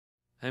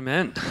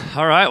Amen.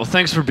 All right. Well,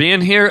 thanks for being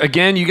here.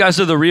 Again, you guys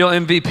are the real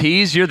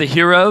MVPs. You're the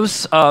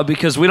heroes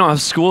because we don't have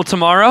school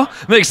tomorrow.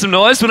 Make some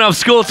noise. We don't have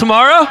school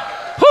tomorrow.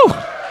 Whew.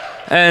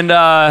 And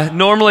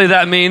normally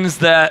that means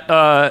that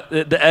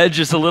the edge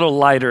is a little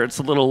lighter. It's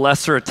a little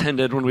lesser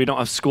attended when we don't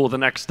have school the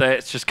next day.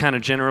 It's just kind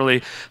of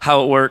generally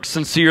how it works.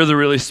 And so you're the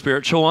really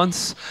spiritual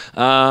ones.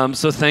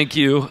 So thank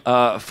you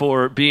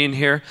for being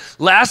here.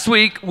 Last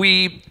week,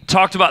 we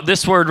talked about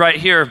this word right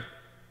here,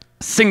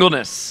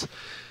 singleness.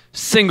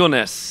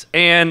 Singleness.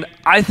 And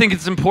I think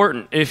it's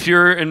important. If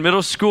you're in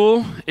middle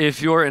school, if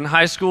you're in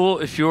high school,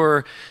 if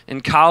you're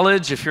in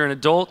college, if you're an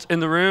adult in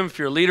the room, if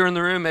you're a leader in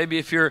the room, maybe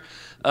if you're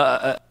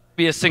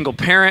be a single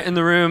parent in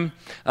the room,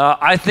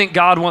 I think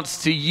God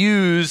wants to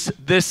use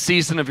this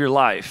season of your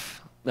life.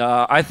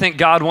 I think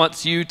God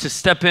wants you to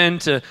step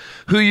into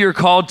who you're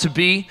called to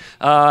be,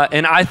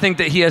 and I think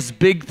that He has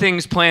big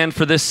things planned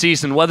for this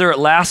season, whether it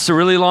lasts a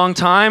really long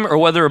time or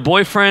whether a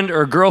boyfriend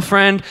or a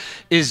girlfriend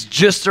is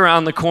just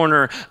around the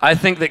corner. I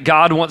think that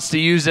God wants to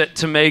use it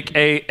to make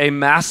a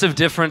massive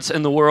difference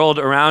in the world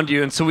around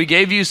you. And so we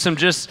gave you some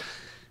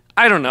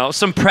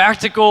some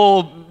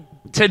practical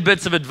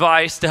tidbits of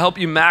advice to help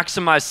you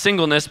maximize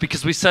singleness,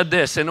 because we said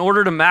this: in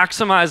order to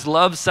maximize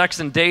love, sex,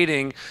 and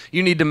dating,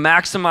 you need to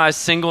maximize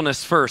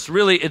singleness first.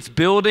 Really, it's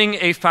building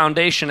a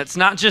foundation. It's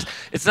not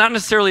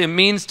necessarily a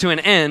means to an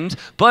end,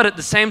 but at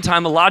the same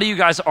time, a lot of you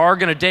guys are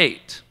going to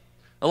date.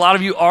 A lot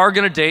of you are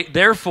going to date.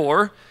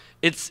 Therefore,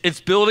 it's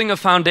building a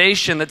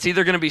foundation that's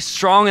either going to be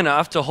strong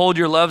enough to hold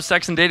your love,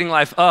 sex, and dating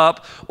life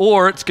up,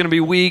 or it's going to be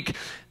weak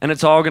and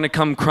it's all going to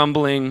come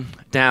crumbling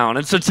down.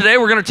 And so today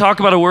we're going to talk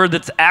about a word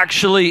that's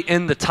actually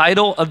in the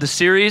title of the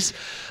series,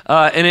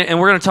 and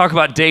we're going to talk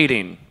about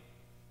dating.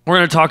 We're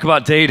going to talk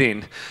about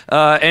dating.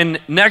 And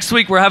next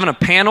week, we're having a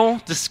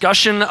panel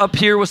discussion up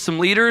here with some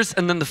leaders.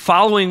 And then the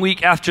following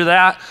week after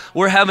that,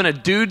 we're having a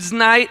dude's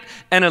night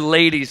and a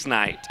ladies'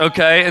 night,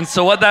 okay? And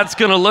so what that's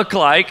going to look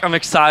like, I'm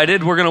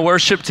excited. We're going to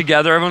worship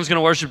together. Everyone's going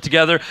to worship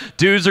together.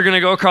 Dudes are going to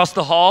go across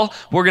the hall.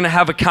 We're going to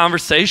have a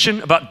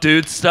conversation about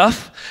dude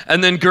stuff.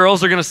 And then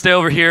girls are going to stay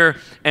over here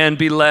and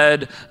be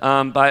led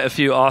by a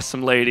few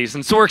awesome ladies.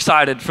 And so we're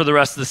excited for the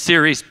rest of the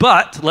series.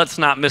 But let's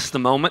not miss the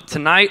moment.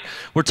 Tonight,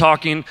 we're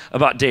talking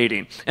about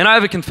dating. And I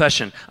have a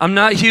confession. I'm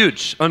not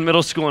huge on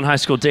middle school and high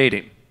school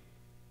dating.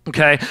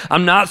 Okay?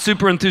 I'm not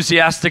super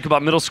enthusiastic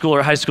about middle school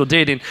or high school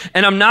dating.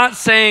 And I'm not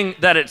saying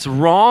that it's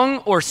wrong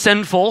or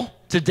sinful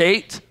to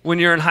date when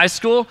you're in high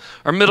school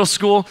or middle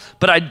school,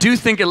 but I do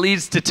think it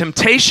leads to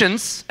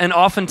temptations, and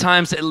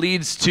oftentimes it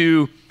leads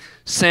to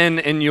sin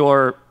in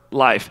your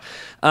life.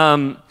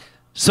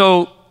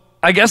 So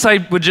I guess I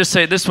would just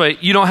say it this way: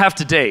 you don't have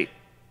to date.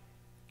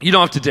 You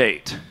don't have to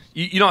date.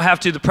 You don't have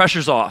to. The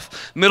pressure's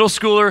off. Middle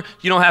schooler,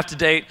 you don't have to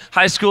date.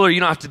 High schooler, you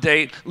don't have to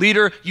date.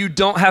 Leader, you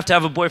don't have to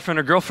have a boyfriend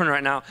or girlfriend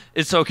right now.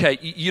 It's okay.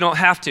 You don't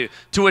have to.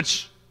 To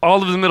which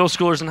all of the middle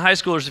schoolers and high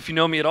schoolers, if you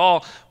know me at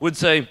all, would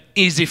say,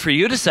 easy for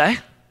you to say.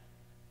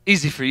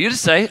 Easy for you to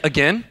say,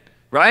 again,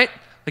 right?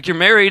 Like you're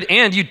married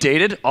and you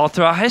dated all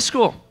throughout high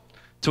school.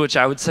 To which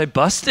I would say,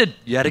 busted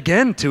yet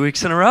again, 2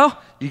 weeks in a row.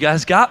 You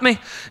guys got me.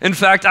 In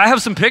fact, I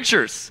have some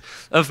pictures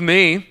of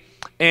me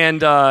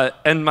and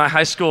my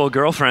high school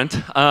girlfriend.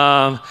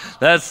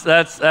 That's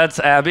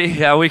Abby.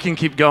 Yeah, we can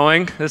keep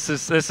going. This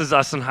is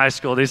us in high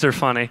school. These are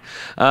funny.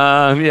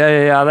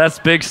 Yeah. That's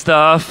big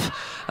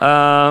stuff.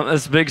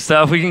 That's big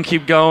stuff. We can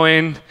keep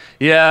going.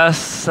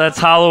 Yes, that's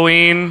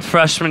Halloween,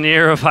 freshman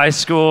year of high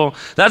school.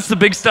 That's the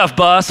big stuff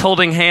bus,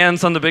 holding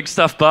hands on the big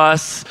stuff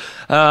bus.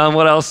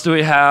 What else do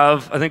we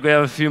have? I think we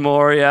have a few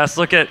more. Yes,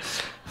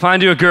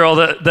 find you a girl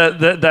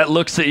that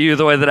looks at you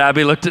the way that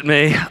Abby looked at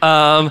me.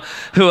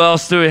 Who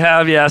else do we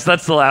have? Yes,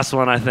 that's the last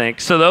one, I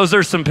think. So those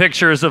are some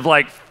pictures of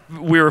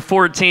we were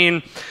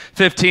 14,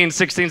 15,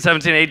 16,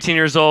 17, 18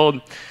 years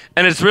old.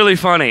 And it's really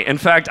funny. In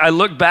fact, I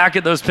looked back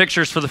at those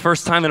pictures for the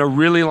first time in a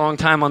really long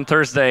time on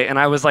Thursday, and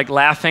I was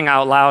laughing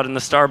out loud in the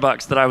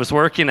Starbucks that I was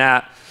working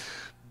at.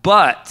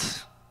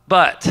 But,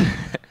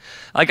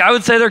 I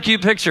would say they're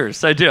cute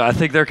pictures. I do. I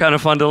think they're kind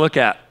of fun to look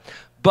at.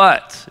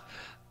 But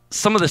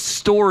some of the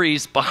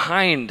stories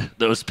behind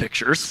those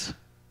pictures,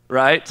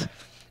 right,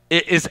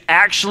 it is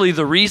actually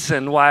the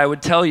reason why I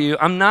would tell you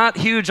I'm not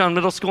huge on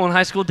middle school and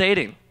high school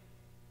dating.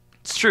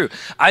 It's true.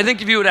 I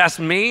think if you would ask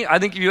me, I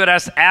think if you would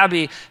ask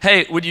Abby,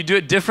 hey, would you do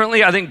it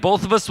differently? I think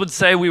both of us would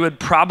say we would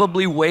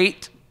probably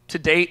wait to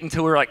date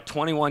until we were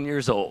 21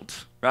 years old,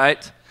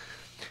 right?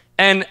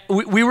 And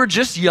we were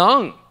just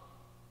young.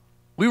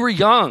 We were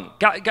young.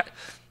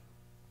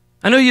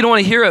 I know you don't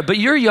want to hear it, but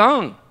you're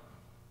young.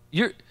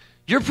 You're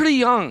pretty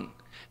young.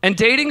 And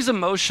dating's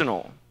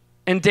emotional.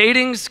 And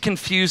dating's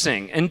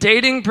confusing. And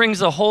dating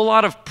brings a whole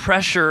lot of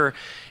pressure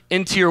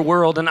into your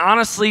world. And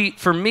honestly,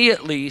 for me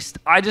at least,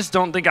 I just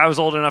don't think I was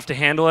old enough to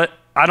handle it.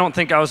 I don't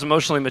think I was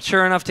emotionally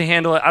mature enough to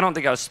handle it. I don't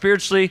think I was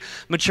spiritually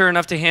mature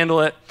enough to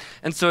handle it.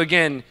 And so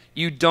again,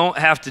 you don't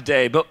have to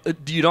date.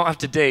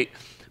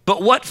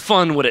 But what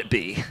fun would it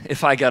be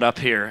if I got up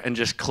here and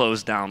just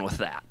closed down with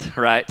that,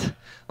 right?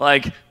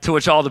 Like, to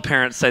which all the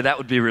parents say, that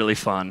would be really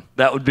fun.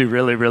 That would be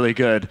really, really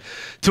good.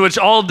 To which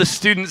all of the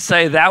students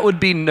say, that would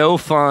be no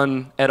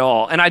fun at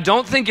all. And I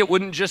don't think it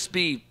wouldn't just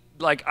be,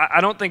 like, I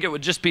don't think it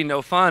would just be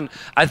no fun.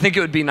 I think it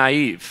would be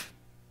naive.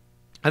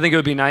 I think it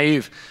would be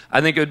naive.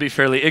 I think it would be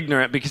fairly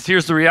ignorant, because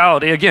here's the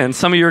reality. Again,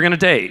 some of you are going to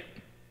date.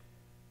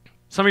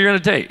 Some of you are going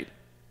to date.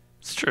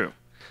 It's true.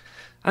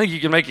 I think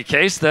you can make a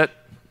case that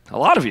a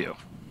lot of you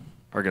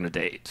are going to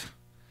date.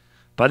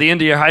 By the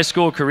end of your high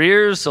school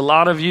careers, a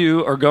lot of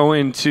you are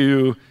going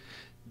to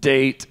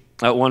date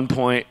at one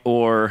point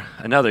or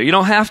another. You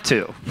don't have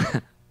to,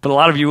 but a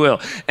lot of you will.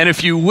 And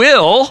if you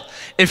will,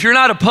 if you're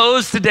not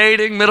opposed to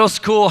dating, middle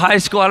school, high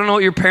school, I don't know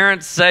what your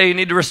parents say, you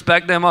need to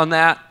respect them on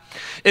that.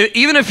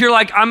 Even if you're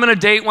like, I'm going to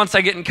date once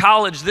I get in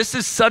college, this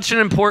is such an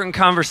important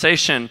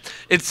conversation.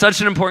 It's such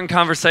an important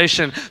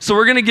conversation. So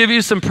we're going to give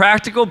you some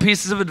practical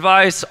pieces of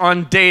advice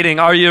on dating.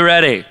 Are you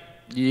ready?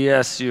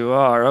 Yes, you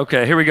are.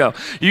 Okay, here we go.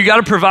 You got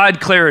to provide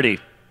clarity.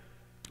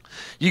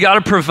 You got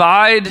to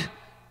provide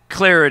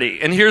clarity.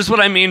 And here's what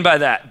I mean by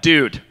that.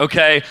 Dude,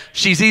 okay?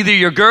 She's either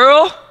your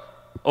girl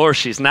or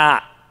she's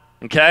not,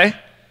 okay?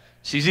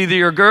 She's either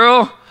your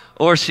girl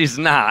or she's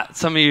not.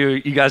 Some of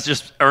you guys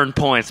just earn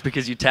points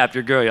because you tapped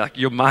your girl. You're like,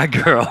 you're my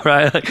girl,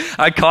 right? Like,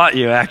 I caught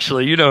you,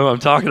 actually. You know who I'm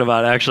talking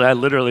about, actually. I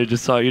literally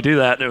just saw you do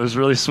that, and it was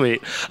really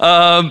sweet.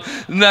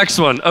 Next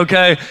one,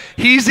 okay?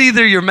 He's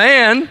either your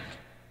man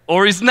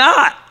or he's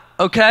not,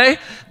 okay?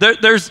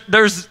 There's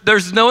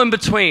no in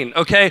between,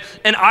 okay?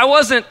 And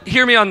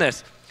hear me on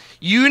this.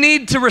 You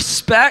need to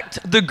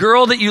respect the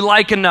girl that you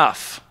like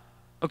enough,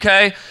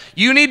 okay?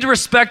 You need to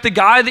respect the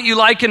guy that you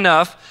like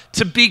enough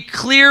to be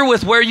clear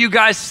with where you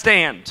guys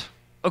stand,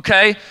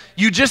 okay?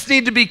 You just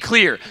need to be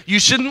clear. You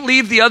shouldn't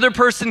leave the other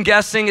person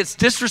guessing. It's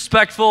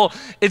disrespectful.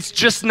 It's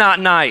just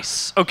not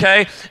nice,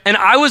 okay? And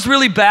I was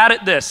really bad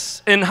at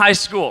this in high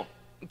school,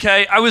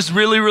 okay? I was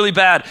really, really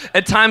bad.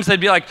 At times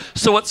they'd be like,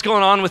 so what's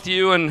going on with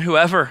you and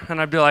whoever? And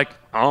I'd be like,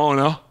 I don't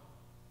know.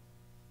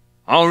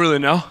 I don't really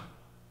know.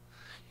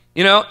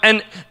 You know,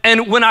 and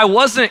when I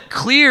wasn't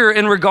clear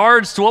in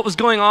regards to what was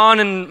going on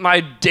in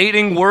my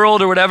dating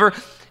world or whatever,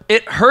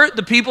 it hurt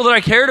the people that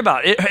I cared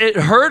about. It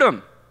hurt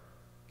them.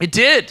 It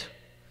did.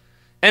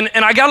 And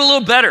I got a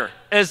little better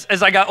as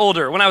I got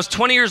older. When I was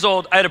 20 years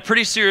old, I had a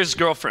pretty serious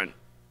girlfriend,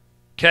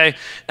 okay?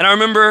 And I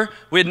remember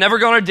we had never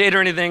gone on a date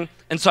or anything,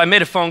 and so I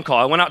made a phone call.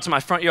 I went out to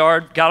my front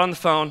yard, got on the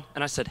phone,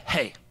 and I said,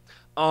 hey,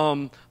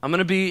 I'm going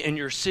to be in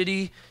your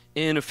city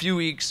in a few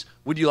weeks.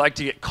 Would you like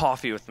to get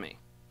coffee with me?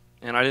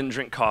 And I didn't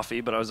drink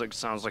coffee, but I was like,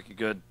 sounds like a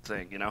good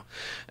thing, you know?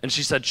 And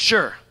she said,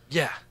 sure,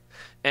 yeah.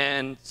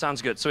 And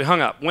sounds good. So we hung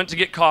up, went to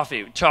get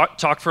coffee,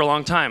 talked for a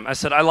long time. I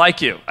said, I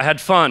like you. I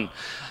had fun.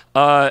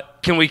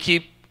 Can we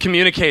keep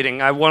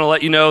communicating? I want to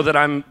let you know that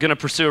I'm going to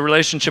pursue a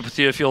relationship with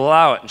you if you'll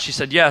allow it. And she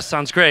said, yes,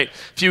 sounds great.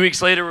 A few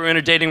weeks later, we were in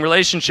a dating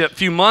relationship. A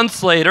few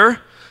months later,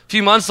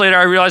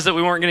 I realized that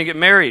we weren't going to get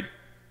married.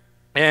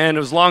 And it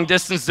was long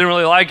distance, didn't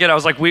really like it. I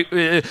was like, we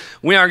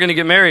aren't going to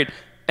get married.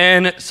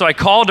 And so I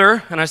called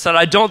her, and I said,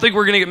 I don't think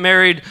we're going to get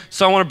married,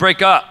 so I want to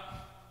break up.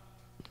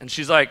 And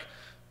she's like,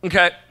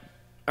 okay,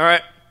 all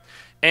right.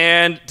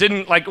 And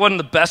wasn't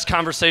the best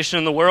conversation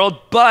in the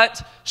world,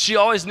 but she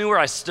always knew where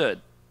I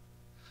stood.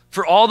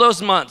 For all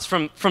those months,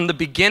 from the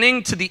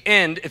beginning to the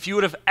end, if you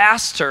would have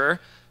asked her,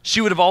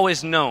 she would have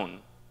always known.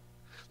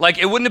 Like,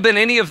 it wouldn't have been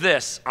any of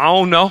this. I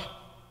don't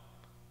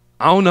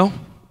know.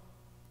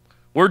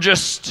 We're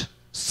just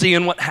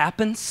seeing what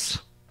happens.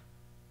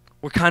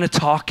 We're kind of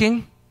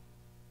talking.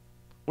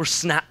 We're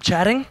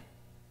Snapchatting.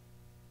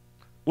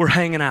 We're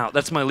hanging out.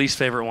 That's my least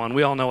favorite one.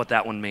 We all know what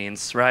that one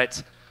means,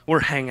 right?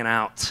 We're hanging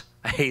out.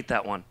 I hate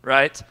that one,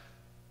 right?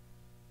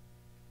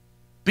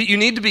 But you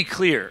need to be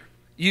clear.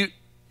 You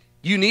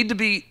need to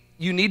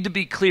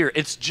be clear.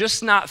 It's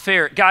just not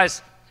fair.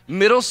 Guys,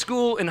 middle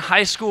school and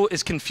high school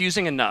is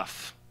confusing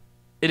enough.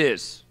 It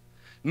is.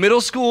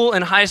 Middle school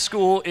and high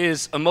school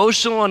is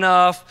emotional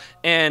enough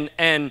and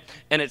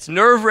it's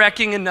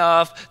nerve-wracking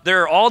enough.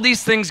 There are all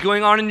these things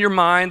going on in your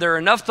mind. There are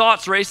enough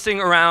thoughts racing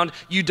around.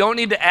 You don't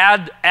need to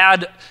add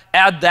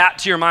that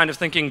to your mind of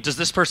thinking, does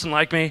this person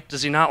like me?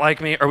 Does he not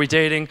like me? Are we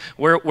dating?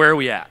 Where are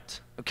we at?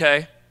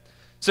 Okay?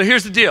 So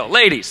here's the deal.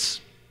 Ladies,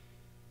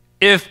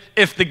 if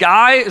the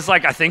guy is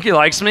like, I think he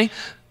likes me,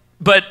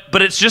 but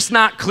it's just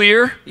not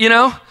clear, you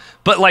know?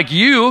 But like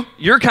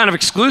you're kind of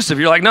exclusive.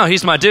 You're like, no,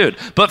 he's my dude.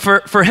 But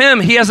for him,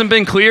 he hasn't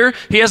been clear.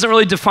 He hasn't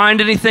really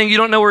defined anything. You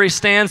don't know where he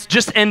stands.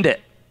 Just end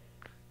it.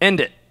 End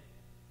it.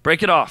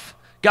 Break it off.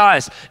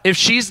 Guys, if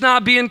she's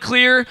not being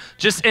clear,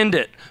 just end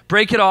it.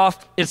 Break it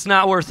off. It's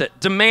not worth it.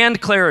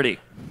 Demand clarity.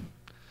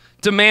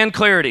 Demand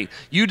clarity.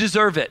 You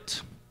deserve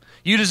it.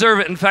 You deserve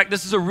it. In fact,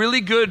 this is a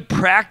really good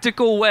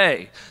practical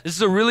way. This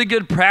is a really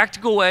good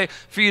practical way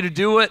for you to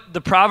do what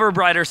the proverb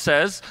writer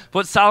says,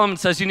 what Solomon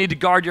says, you need to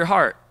guard your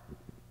heart.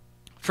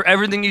 For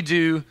everything you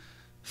do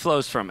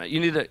flows from it.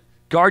 You need to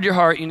guard your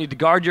heart. You need to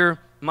guard your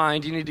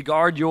mind. You need to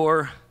guard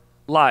your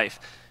life.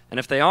 And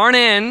if they aren't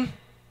in,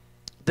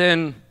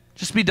 then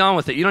just be done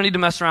with it. You don't need to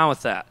mess around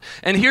with that.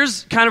 And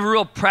here's kind of a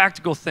real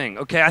practical thing,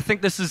 okay? I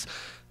think this is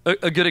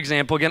a good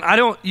example. Again,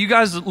 you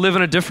guys live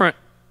in a different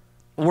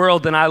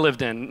world than I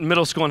lived in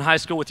middle school and high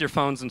school with your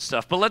phones and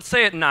stuff. But let's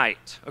say at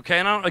night, okay?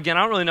 And I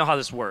don't really know how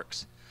this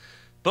works.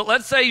 But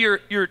let's say you're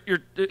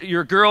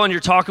a girl and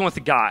you're talking with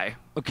a guy,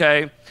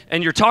 okay?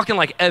 And you're talking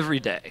like every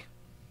day.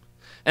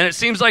 And it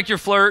seems like you're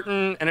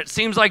flirting, and it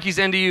seems like he's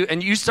into you,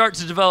 and you start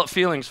to develop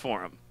feelings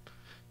for him.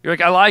 You're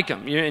like, I like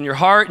him. In your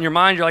heart and your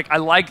mind, you're like, I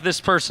like this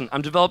person.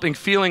 I'm developing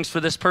feelings for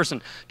this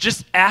person.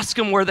 Just ask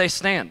them where they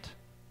stand.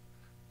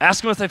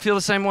 Ask them if they feel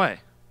the same way.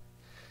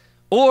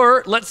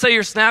 Or let's say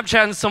you're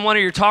Snapchatting someone or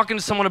you're talking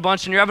to someone a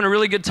bunch and you're having a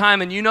really good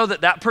time and you know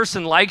that that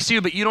person likes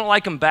you, but you don't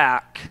like them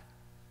back.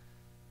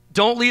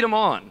 Don't lead them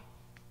on.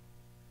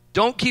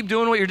 Don't keep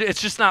doing what you're doing.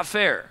 It's just not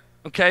fair,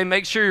 okay?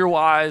 Make sure you're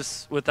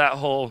wise with that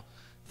whole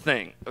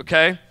thing,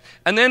 okay?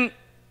 And then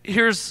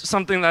here's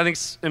something that I think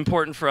is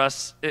important for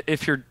us.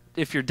 If you're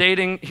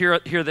dating, hear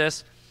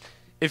this.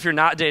 If you're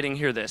not dating,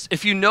 hear this.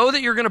 If you know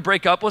that you're going to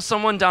break up with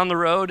someone down the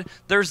road,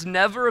 there's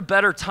never a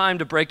better time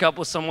to break up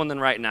with someone than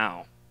right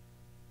now.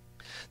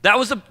 That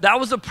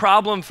was a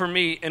problem for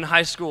me in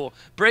high school.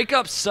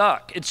 Breakups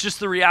suck. It's just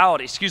the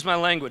reality. Excuse my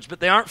language, but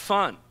they aren't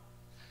fun.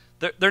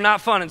 They're not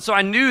fun. And so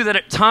I knew that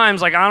at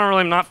times, like,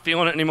 I'm not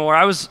feeling it anymore.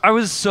 I was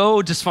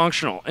so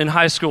dysfunctional in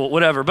high school,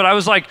 whatever. But I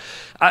was like,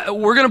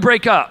 we're going to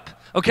break up.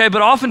 Okay,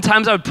 but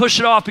oftentimes I would push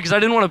it off because I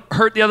didn't want to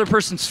hurt the other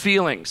person's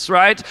feelings,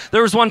 right?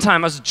 There was one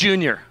time I was a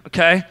junior,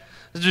 okay?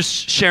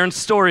 Just sharing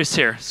stories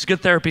here. It's a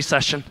good therapy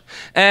session.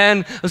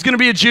 And I was going to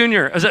be a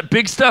junior. I was at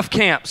Big Stuff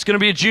Camp. I was going to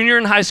be a junior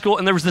in high school,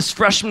 and there was this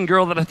freshman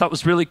girl that I thought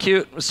was really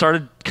cute. I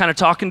started kind of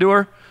talking to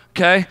her,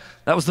 okay?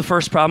 That was the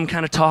first problem,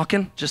 kind of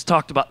talking. Just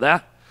talked about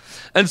that.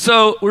 And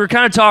so we were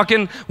kind of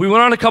talking. We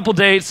went on a couple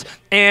dates,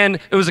 and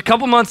it was a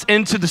couple months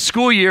into the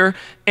school year,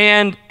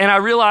 and I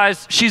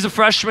realized she's a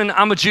freshman,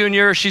 I'm a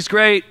junior, she's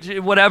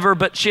great, whatever,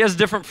 but she has a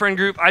different friend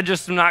group. I'm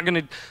just not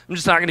gonna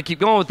keep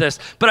going with this.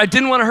 But I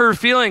didn't want to hurt her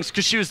feelings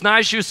because she was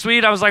nice, she was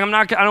sweet. I was like,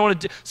 I don't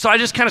want to. So I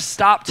just kind of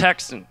stopped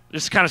texting,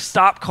 just kind of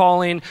stopped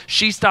calling.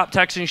 She stopped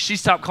texting, she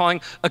stopped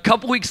calling. A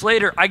couple weeks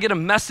later, I get a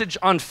message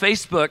on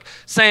Facebook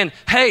saying,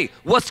 hey,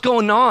 what's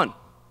going on?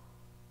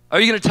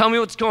 Are you gonna tell me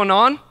what's going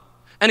on?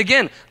 And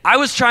again, I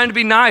was trying to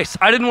be nice.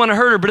 I didn't want to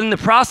hurt her, but in the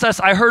process,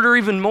 I hurt her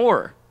even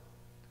more.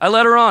 I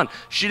let her on.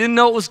 She didn't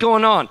know what was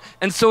going on.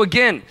 And so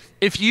again,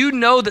 if you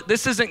know that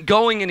this isn't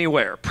going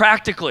anywhere,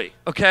 practically,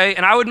 okay?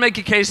 And I would make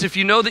a case if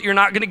you know that you're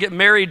not going to get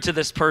married to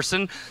this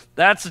person,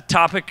 that's a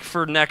topic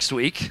for next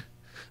week,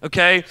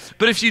 okay?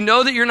 But if you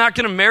know that you're not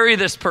going to marry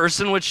this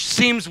person, which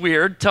seems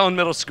weird telling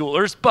middle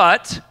schoolers,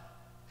 but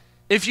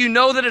if you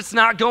know that it's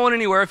not going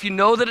anywhere, if you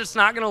know that it's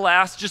not going to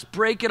last, just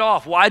break it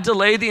off. Why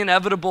delay the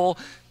inevitable?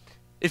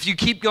 If you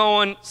keep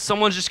going,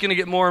 someone's just going to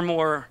get more and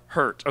more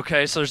hurt,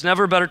 okay? So there's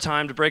never a better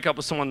time to break up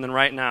with someone than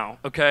right now,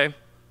 okay?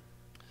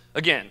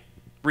 Again,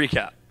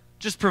 recap.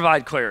 Just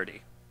provide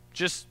clarity.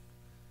 Just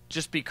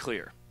be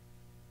clear.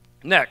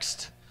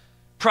 Next,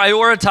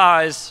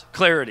 prioritize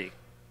clarity.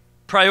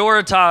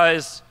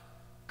 Prioritize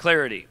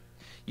clarity.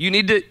 You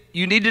need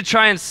to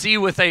try and see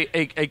with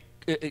a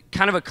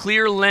kind of a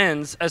clear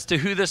lens as to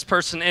who this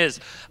person is.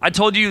 I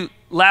told you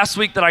last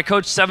week that I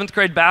coached 7th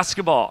grade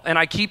basketball, and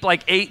I keep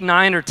like 8,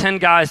 9, or 10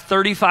 guys,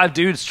 35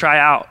 dudes try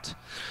out.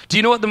 Do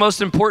you know what the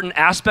most important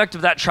aspect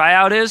of that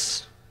tryout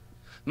is?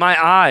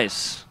 My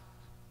eyes.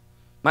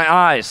 My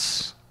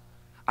eyes.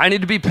 I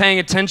need to be paying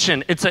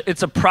attention.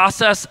 It's a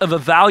process of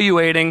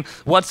evaluating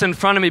what's in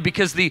front of me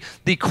because the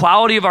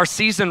quality of our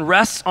season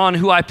rests on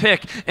who I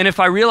pick. And if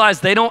I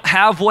realize they don't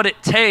have what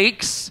it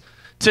takes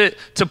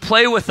to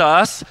play with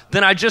us,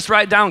 then I just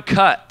write down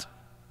cut.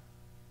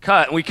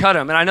 And we cut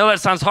them. And I know that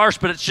sounds harsh,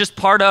 but it's just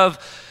part of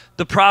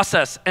the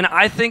process. And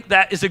I think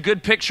that is a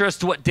good picture as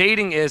to what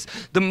dating is.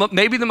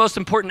 Maybe the most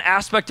important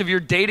aspect of your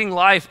dating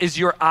life is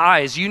your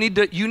eyes. You need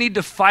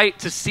to fight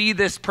to see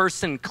this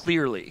person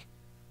clearly.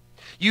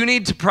 You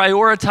need to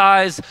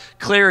prioritize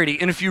clarity.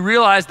 And if you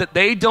realize that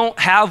they don't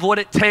have what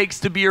it takes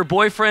to be your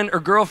boyfriend or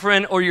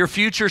girlfriend or your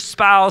future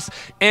spouse,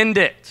 end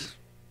it.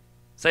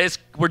 Say,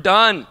 we're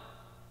done.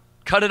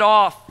 Cut it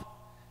off.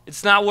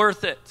 It's not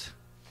worth it.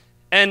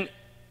 And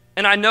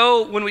I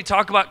know when we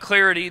talk about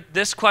clarity,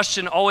 this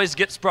question always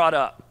gets brought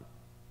up.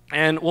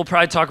 And we'll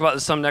probably talk about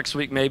this some next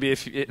week, maybe.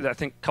 I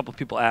think a couple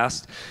people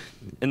asked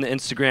in the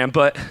Instagram.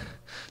 But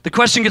the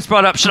question gets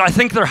brought up, should I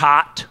think they're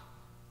hot?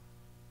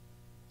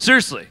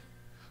 Seriously.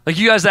 Like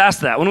you guys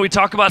ask that. When we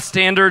talk about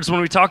standards, when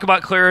we talk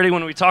about clarity,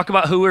 when we talk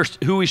about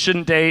who we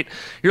shouldn't date,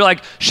 you're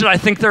like, should I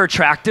think they're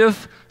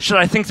attractive? Should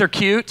I think they're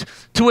cute?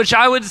 To which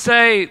I would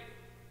say,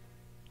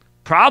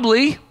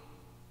 probably,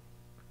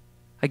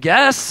 I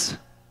guess,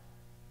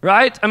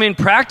 right? I mean,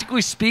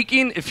 practically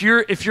speaking, if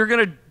you're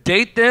going to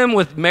date them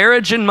with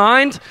marriage in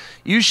mind,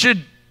 you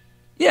should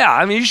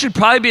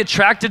probably be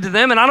attracted to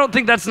them. And I don't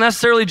think that's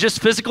necessarily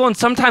just physical, and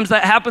sometimes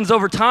that happens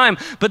over time,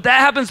 but that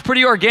happens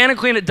pretty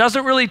organically, and it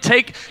doesn't really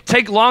take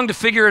long to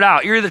figure it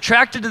out. You're either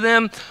attracted to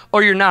them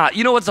or you're not.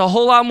 You know what's a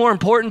whole lot more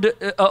important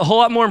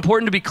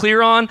to be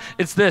clear on?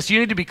 It's this. You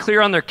need to be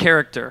clear on their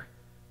character.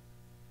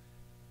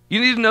 You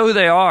need to know who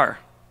they are.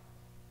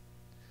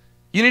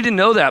 You need to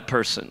know that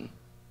person.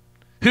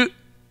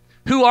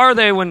 Who are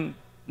they when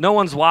no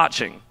one's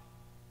watching?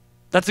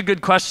 That's a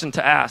good question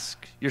to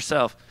ask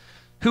yourself.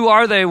 Who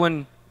are they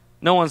when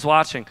no one's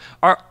watching?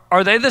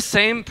 Are they the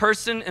same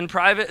person in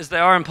private as they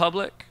are in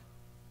public?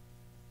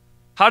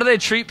 How do they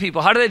treat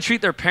people? How do they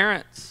treat their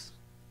parents?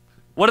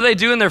 What do they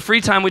do in their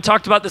free time? We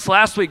talked about this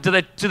last week. Do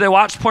they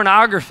watch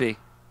pornography?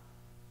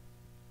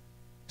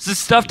 This is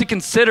stuff to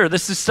consider.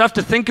 This is stuff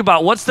to think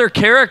about. What's their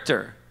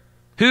character?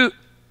 Who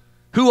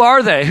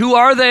are they? Who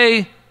are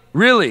they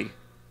really?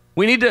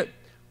 We need to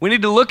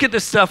look at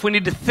this stuff. We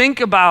need to think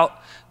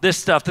about this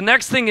stuff. The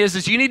next thing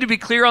is you need to be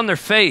clear on their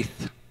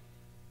faith.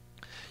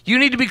 You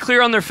need to be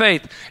clear on their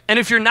faith. And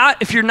if you're not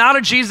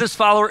a Jesus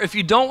follower, if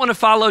you don't want to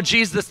follow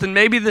Jesus, then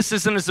maybe this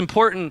isn't as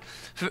important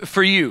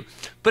for you.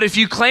 But if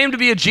you claim to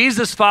be a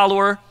Jesus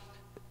follower,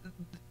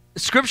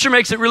 Scripture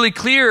makes it really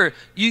clear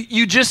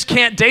you just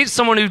can't date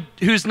someone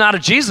who's not a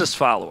Jesus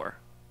follower.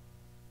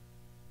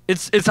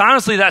 It's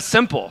honestly that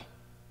simple.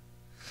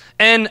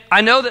 And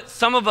I know that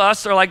some of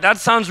us are like, that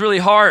sounds really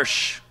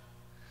harsh.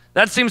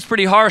 That seems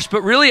pretty harsh,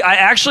 but really I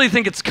actually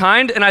think it's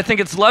kind and I think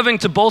it's loving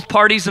to both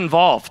parties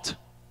involved.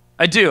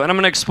 I do, and I'm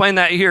going to explain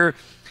that here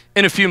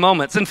in a few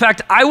moments. In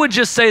fact, I would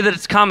just say that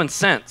it's common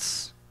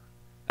sense.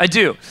 I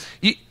do.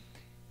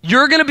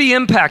 You're going to be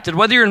impacted,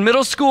 whether you're in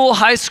middle school,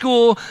 high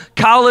school,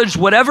 college,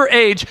 whatever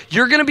age,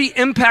 you're going to be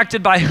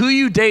impacted by who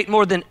you date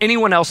more than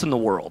anyone else in the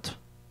world.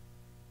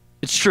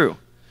 It's true.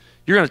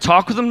 You're going to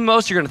talk with them the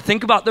most, you're going to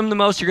think about them the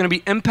most, you're going to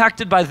be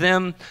impacted by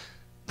them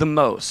the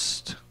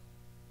most.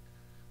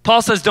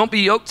 Paul says, don't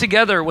be yoked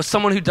together with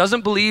someone who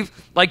doesn't believe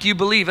like you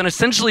believe. And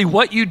essentially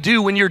what you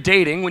do when you're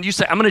dating, when you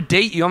say, I'm going to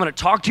date you, I'm going to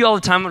talk to you all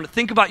the time, I'm going to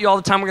think about you all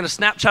the time, we're going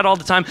to Snapchat all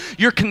the time,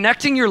 you're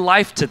connecting your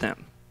life to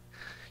them.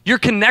 You're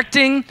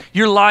connecting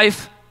your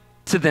life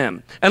to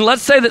them. And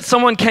let's say that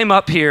someone came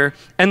up here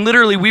and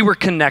literally we were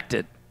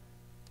connected.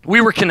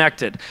 We were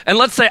connected. And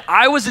let's say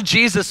I was a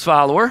Jesus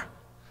follower.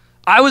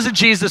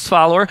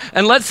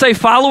 And let's say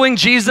following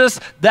Jesus,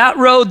 that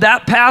road,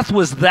 that path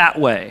was that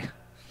way.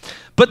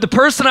 But the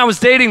person I was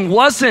dating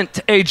wasn't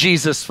a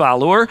Jesus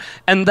follower,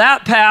 and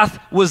that path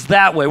was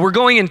that way. We're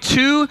going in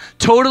two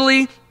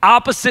totally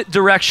opposite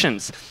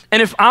directions.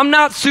 And if I'm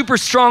not super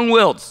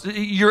strong-willed,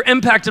 you're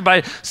impacted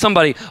by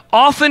somebody.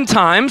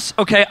 Oftentimes,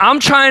 okay,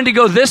 I'm trying to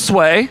go this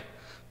way,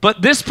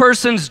 but this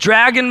person's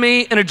dragging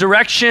me in a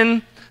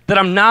direction that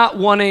I'm not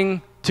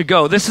wanting to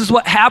go. This is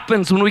what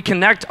happens when we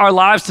connect our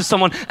lives to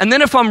someone. And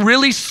then if I'm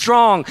really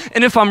strong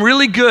and if I'm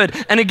really good,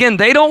 and again,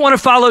 they don't want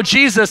to follow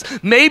Jesus,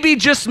 maybe,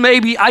 just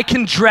maybe, I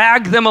can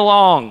drag them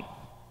along.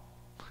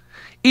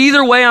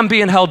 Either way, I'm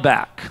being held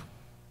back.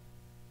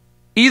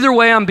 Either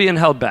way, I'm being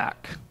held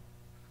back.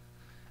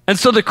 And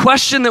so the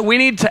question that we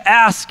need to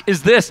ask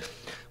is this: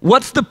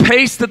 what's the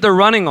pace that they're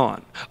running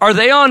on? Are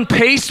they on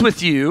pace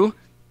with you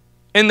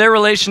in their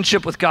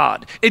relationship with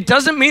God? It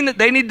doesn't mean that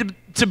they need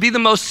to be the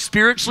most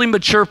spiritually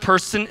mature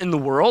person in the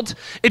world.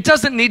 It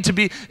doesn't mean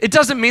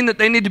that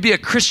they need to be a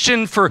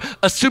Christian for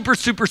a super,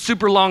 super,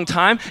 super long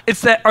time.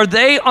 It's that, are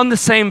they on the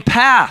same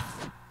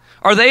path?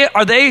 Are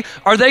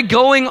they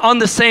going on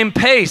the same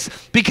pace?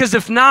 Because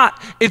if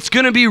not, it's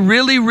going to be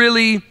really,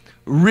 really,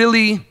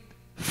 really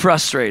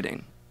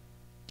frustrating.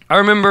 I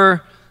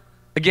remember,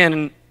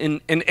 again,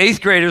 in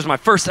 8th grade, it was my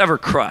first ever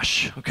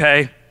crush,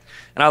 okay?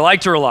 And I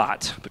liked her a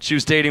lot, but she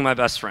was dating my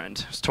best friend.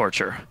 It was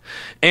torture.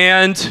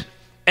 And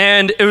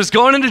it was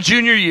going into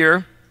junior year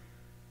of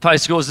high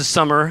school. It was the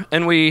summer,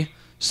 and we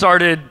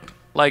started,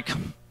 like,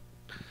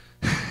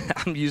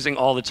 I'm using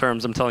all the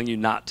terms I'm telling you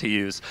not to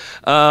use.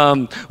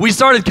 We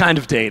started kind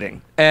of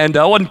dating, and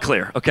I wasn't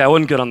clear, okay? I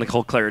wasn't good on the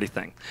whole clarity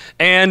thing.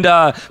 And,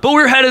 but we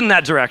were headed in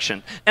that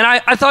direction. And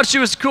I thought she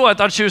was cool. I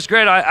thought she was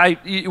great.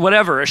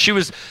 Whatever.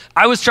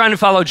 I was trying to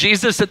follow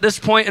Jesus at this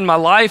point in my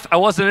life. I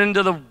wasn't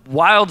into the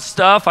wild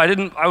stuff. I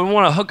didn't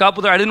want to hook up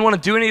with her. I didn't want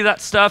to do any of that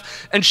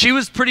stuff. And she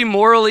was pretty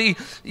morally,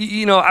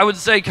 I would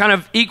say kind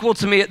of equal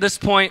to me at this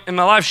point in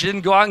my life. She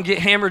didn't go out and get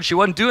hammered. She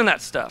wasn't doing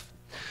that stuff.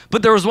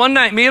 But there was one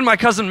night, me and my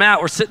cousin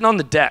Matt were sitting on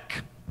the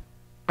deck,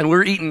 and we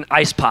were eating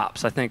ice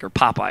pops, I think, or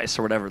pop ice,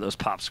 or whatever those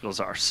popsicles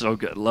are. So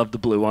good. Love the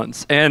blue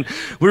ones. And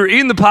we were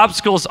eating the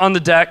popsicles on the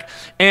deck,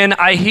 and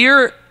I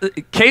hear,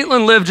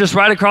 Caitlin lived just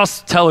right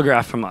across the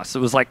telegraph from us. It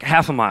was like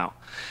half a mile.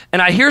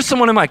 And I hear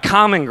someone in my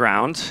common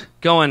ground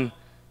going,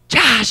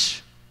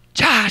 Josh,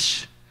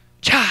 Josh,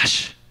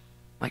 Josh.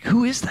 I'm like,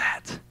 who is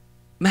that?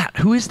 Matt,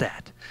 who is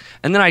that?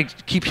 And then I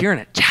keep hearing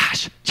it,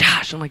 Josh,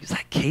 Josh. I'm like, is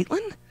that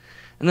Caitlin?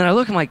 And then I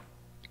look, I'm like,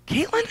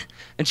 Caitlin?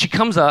 And she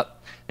comes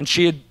up, and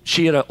she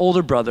had an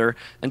older brother,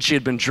 and she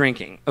had been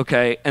drinking,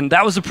 okay? And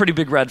that was a pretty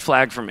big red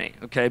flag for me,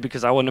 okay?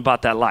 Because I wasn't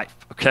about that life,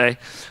 okay?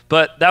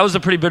 But that was a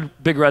pretty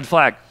big red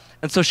flag.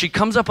 And so she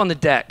comes up on the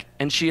deck,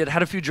 and she had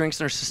had a few drinks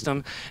in her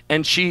system,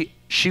 and she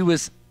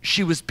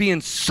was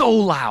being so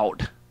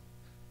loud.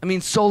 I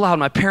mean, so loud.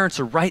 My parents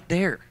are right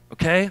there,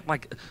 okay? I'm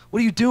like,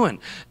 what are you doing?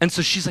 And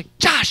so she's like,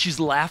 Josh, she's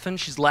laughing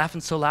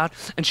so loud,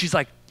 and she's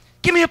like,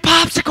 give me a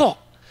popsicle.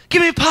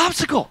 give me a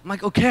popsicle. I'm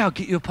like, okay, I'll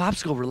get you a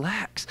popsicle.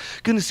 Relax.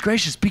 Goodness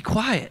gracious, be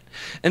quiet.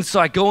 And so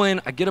I go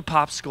in, I get a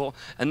popsicle,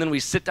 and then we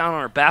sit down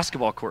on our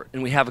basketball court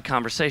and we have a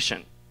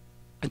conversation.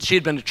 And she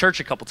had been to church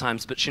a couple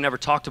times, but she never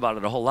talked about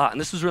it a whole lot. And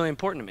this was really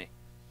important to me.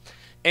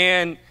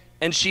 And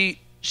she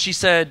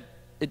said,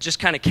 it just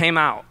kind of came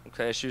out.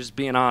 Okay, she was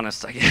being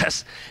honest, I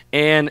guess.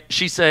 And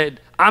she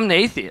said, I'm an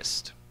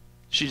atheist.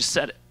 She just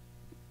said it.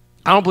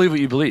 I don't believe what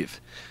you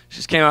believe. She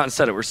just came out and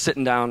said it. We're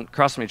sitting down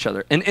across from each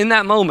other. And in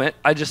that moment,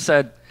 I just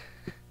said,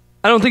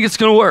 I don't think it's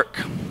going to work.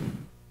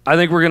 I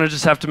think we're going to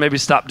just have to maybe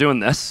stop doing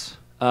this.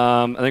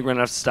 I think we're going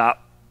to have to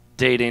stop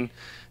dating.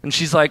 And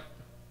she's like,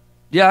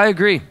 yeah, I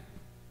agree.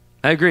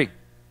 I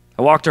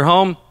walked her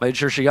home, made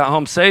sure she got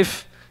home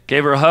safe,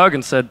 gave her a hug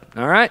and said,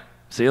 all right,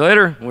 see you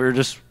later.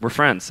 We're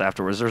friends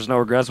afterwards. There's no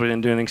regrets. We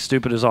didn't do anything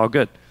stupid. It was all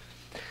good.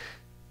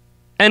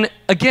 And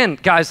again,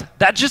 guys,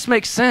 that just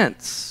makes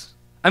sense.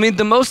 I mean,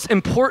 the most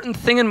important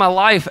thing in my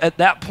life at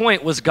that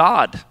point was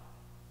God.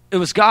 It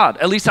was God.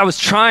 At least I was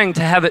trying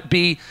to have it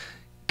be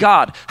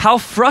God. How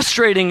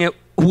frustrating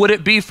would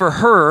it be for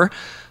her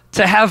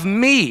to have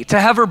me, to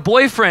have her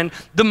boyfriend,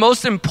 the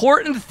most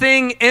important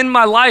thing in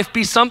my life,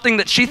 be something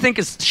that she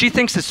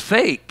thinks is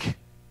fake?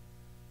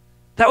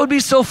 That would be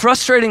so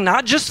frustrating,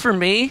 not just for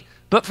me,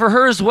 but for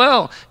her as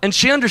well. And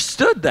she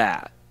understood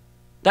that.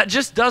 That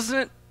just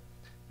doesn't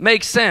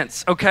make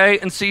sense, okay?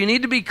 And so you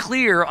need to be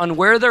clear on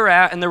where they're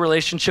at in their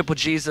relationship with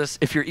Jesus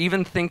if you're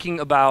even thinking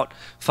about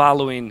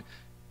following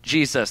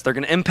Jesus. They're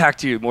going to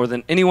impact you more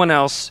than anyone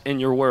else in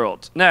your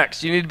world.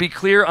 Next, you need to be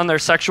clear on their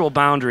sexual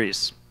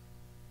boundaries,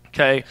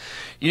 okay?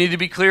 You need to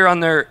be clear on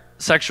their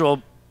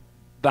sexual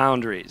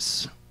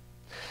boundaries.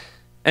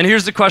 And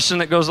here's the question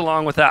that goes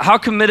along with that. How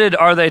committed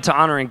are they to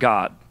honoring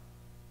God?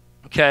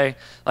 Okay,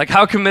 like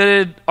how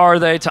committed are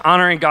they to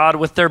honoring God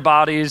with their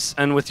bodies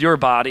and with your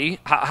body?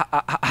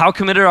 How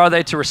committed are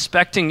they to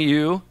respecting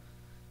you?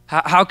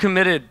 How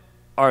committed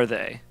are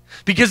they?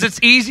 Because it's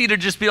easy to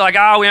just be like,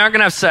 we aren't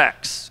gonna have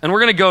sex. And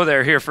we're gonna go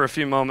there here for a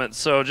few moments,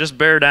 so just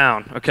bear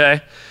down,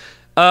 okay?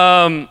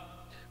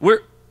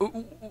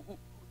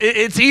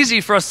 It's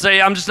easy for us to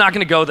say, I'm just not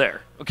gonna go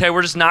there, okay?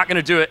 We're just not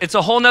gonna do it. It's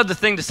a whole nother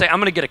thing to say, I'm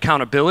gonna get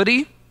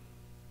accountability.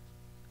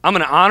 I'm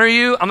gonna honor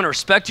you. I'm gonna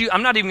respect you.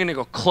 I'm not even gonna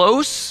go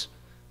close.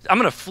 I'm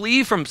going to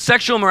flee from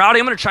sexual immorality.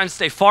 I'm going to try and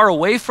stay far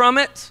away from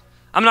it.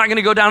 I'm not going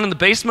to go down in the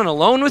basement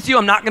alone with you.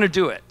 I'm not going to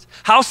do it.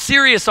 How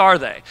serious are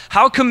they?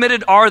 How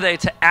committed are they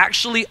to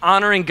actually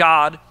honoring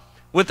God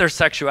with their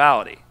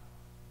sexuality?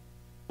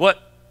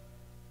 What,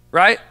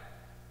 right?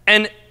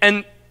 And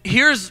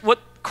here's what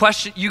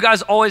question, you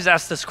guys always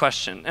ask this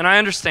question, and I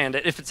understand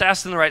it. If it's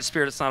asked in the right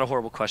spirit, it's not a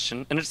horrible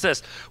question. And it's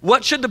this: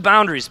 what should the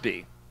boundaries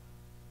be?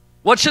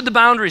 What should the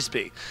boundaries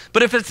be?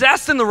 But if it's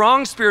asked in the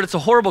wrong spirit, it's a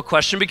horrible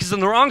question, because in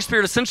the wrong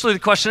spirit, essentially the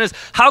question is,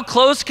 how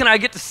close can I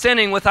get to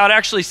sinning without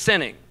actually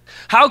sinning?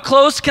 How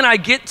close can I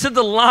get to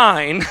the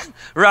line,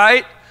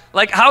 right?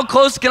 Like, how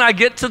close can I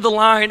get to the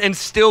line and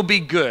still be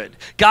good?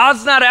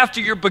 God's not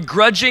after your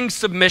begrudging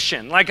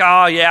submission. Like,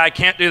 oh yeah, I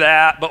can't do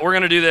that, but we're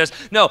gonna do this.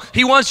 No,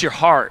 he wants your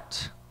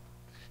heart.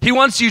 He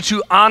wants you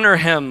to honor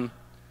him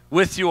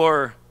with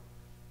your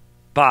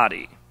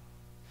body.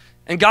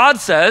 And God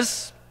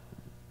says,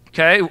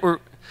 okay,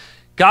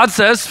 God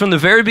says from the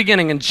very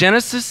beginning in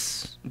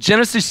Genesis,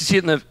 you see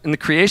it in the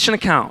creation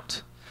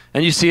account,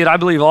 and you see it, I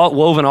believe,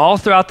 woven all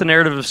throughout the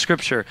narrative of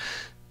Scripture.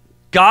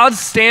 God's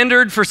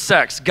standard for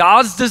sex,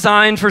 God's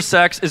design for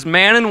sex is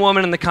man and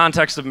woman in the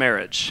context of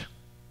marriage.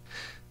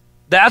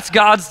 That's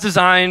God's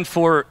design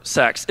for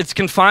sex. It's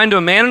confined to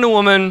a man and a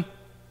woman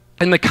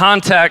in the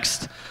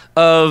context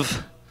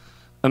of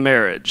a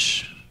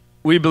marriage.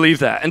 We believe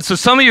that. And so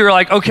some of you are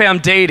like, okay, I'm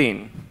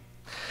dating.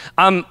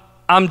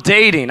 I'm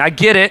dating, I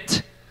get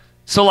it.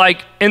 So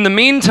like in the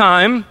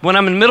meantime, when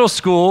I'm in middle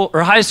school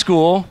or high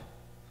school,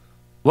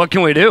 what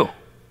can we do?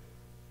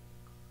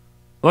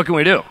 What can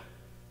we do?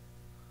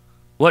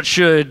 What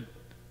should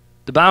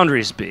the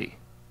boundaries be,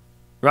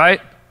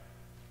 right?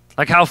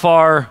 Like how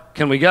far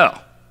can we go?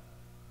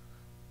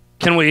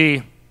 Can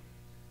we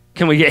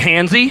get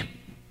handsy?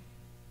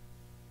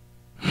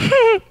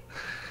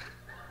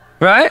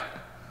 Right?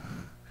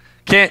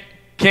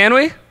 Can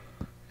we?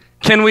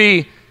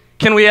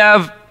 Can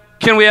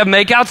we have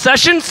makeout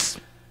sessions?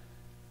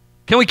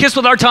 Can we kiss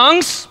with our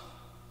tongues?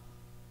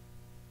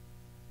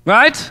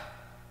 Right?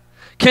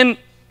 Can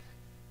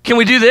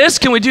we do this?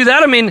 Can we do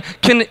that? I mean,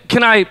 can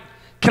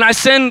I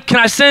send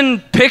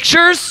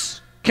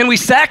pictures? Can we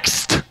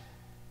sext?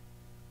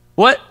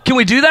 What? Can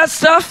we do that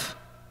stuff?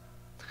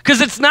 Because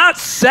it's not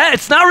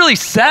really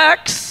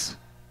sex.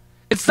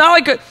 It's not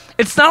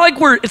like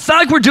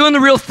we're doing the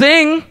real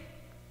thing.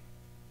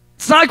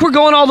 It's not like we're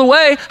going all the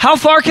way. How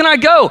far can I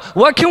go?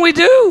 What can we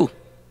do?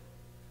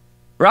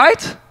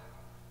 Right?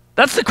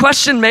 That's the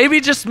question,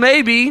 maybe, just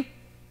maybe,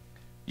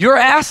 you're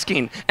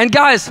asking. And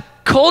guys,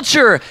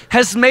 culture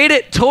has made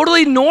it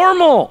totally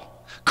normal.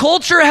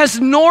 Culture has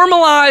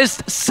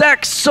normalized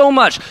sex so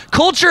much.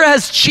 Culture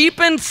has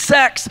cheapened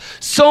sex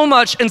so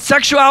much and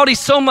sexuality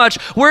so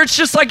much where it's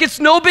just like, it's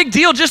no big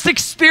deal. Just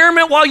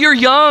experiment while you're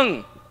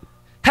young.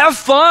 Have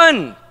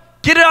fun.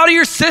 Get it out of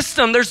your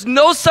system. There's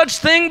no such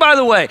thing, by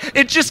the way.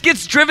 It just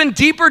gets driven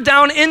deeper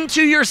down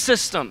into your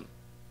system.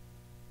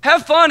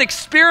 Have fun,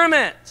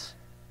 experiment.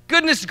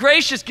 Goodness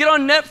gracious, get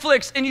on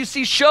Netflix and you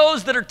see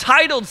shows that are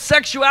titled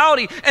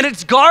sexuality, and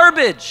it's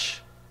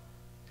garbage.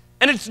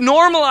 And it's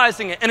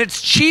normalizing it, and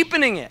it's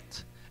cheapening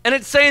it. And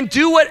it's saying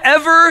do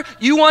whatever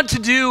you want to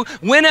do,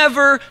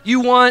 whenever you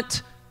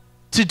want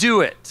to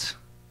do it.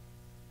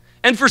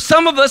 And for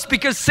some of us,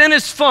 because sin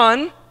is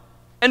fun,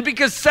 and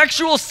because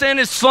sexual sin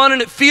is fun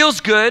and it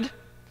feels good,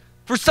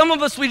 for some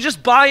of us, we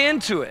just buy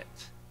into it.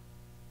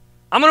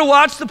 I'm gonna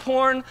watch the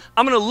porn,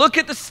 I'm gonna look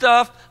at the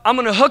stuff, I'm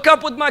gonna hook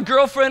up with my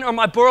girlfriend or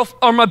my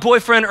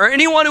boyfriend or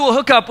anyone who will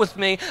hook up with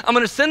me. I'm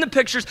gonna send the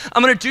pictures,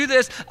 I'm gonna do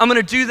this, I'm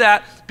gonna do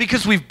that,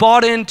 because we've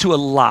bought into a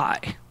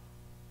lie.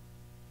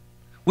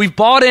 We've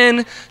bought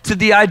into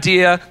the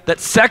idea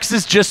that sex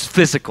is just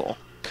physical.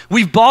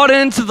 We've bought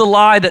into the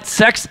lie that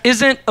sex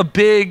isn't a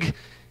big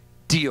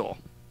deal.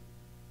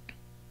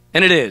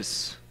 And it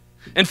is.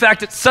 In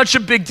fact, it's such a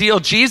big deal.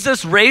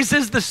 Jesus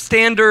raises the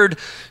standard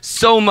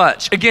so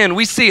much. Again,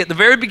 we see at the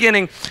very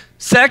beginning,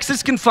 sex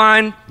is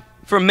confined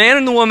for a man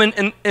and a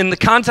woman in the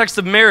context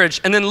of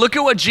marriage. And then look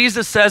at what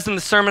Jesus says in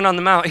the Sermon on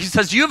the Mount. He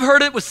says, "You have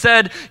heard it was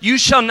said, you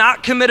shall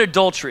not commit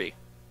adultery.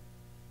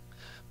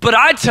 But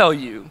I tell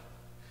you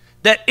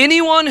that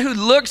anyone who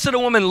looks at a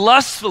woman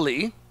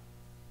lustfully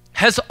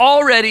has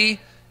already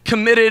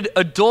committed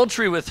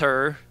adultery with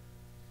her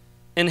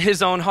in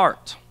his own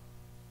heart."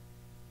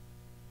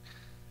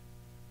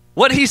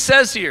 What he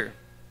says here,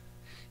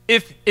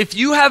 if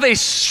you have a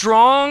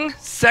strong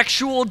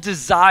sexual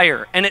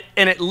desire and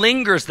it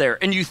lingers there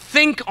and you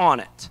think on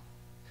it,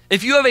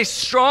 if you have a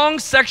strong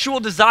sexual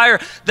desire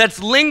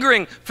that's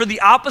lingering for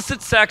the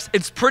opposite sex,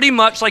 it's pretty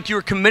much like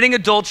you're committing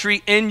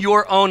adultery in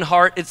your own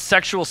heart. It's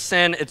sexual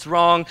sin, it's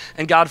wrong,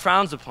 and God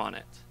frowns upon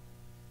it.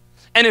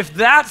 And if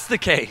that's the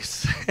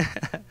case,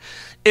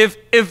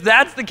 if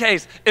that's the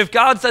case, if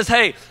God says,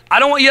 hey, I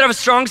don't want you to have a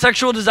strong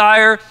sexual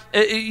desire,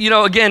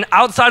 again,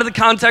 outside of the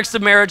context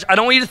of marriage, I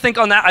don't want you to think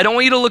on that. I don't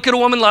want you to look at a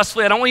woman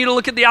lustfully. I don't want you to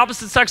look at the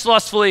opposite sex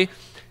lustfully.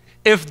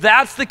 If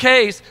that's the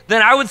case,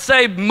 then I would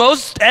say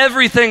most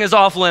everything is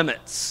off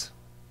limits.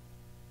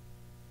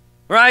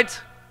 Right?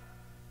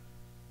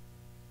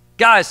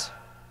 Guys,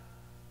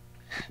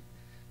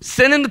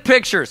 sending the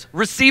pictures,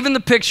 receiving the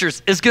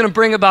pictures is going to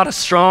bring about a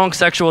strong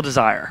sexual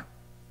desire.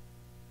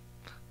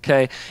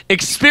 Okay,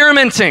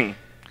 experimenting,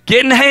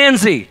 getting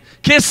handsy,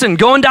 kissing,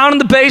 going down in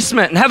the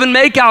basement and having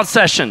makeout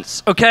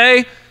sessions,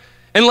 okay?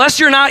 Unless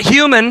you're not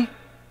human,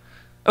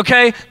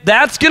 okay,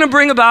 that's gonna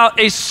bring about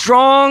a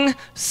strong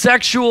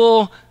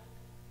sexual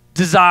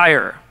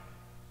desire.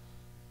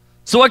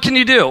 So what can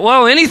you do?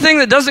 Well, anything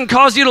that doesn't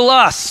cause you to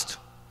lust,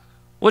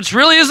 which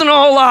really isn't a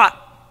whole lot.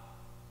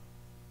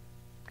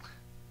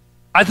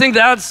 I think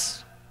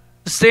that's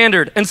the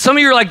standard. And some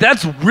of you are like,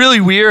 that's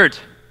really weird.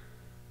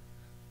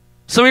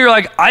 Some of you are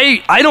like,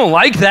 I don't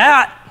like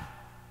that.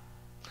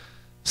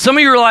 Some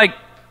of you are like,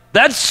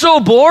 that's so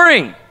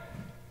boring.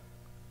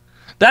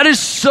 That is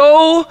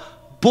so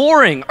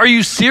boring. Are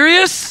you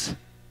serious?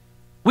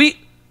 We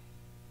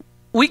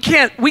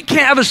can't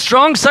have a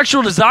strong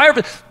sexual desire.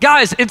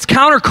 Guys, it's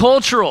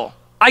countercultural.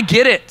 I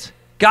get it.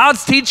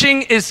 God's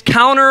teaching is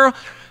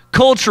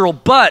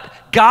countercultural, but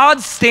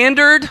God's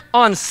standard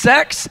on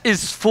sex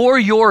is for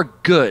your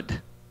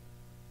good.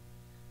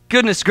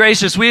 Goodness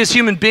gracious, we as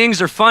human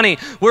beings are funny.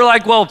 We're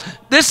like, well,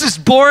 this is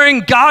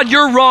boring. God,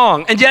 you're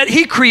wrong. And yet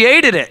he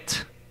created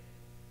it.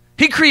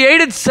 He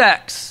created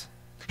sex.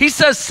 He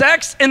says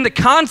sex in the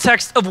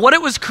context of what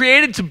it was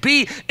created to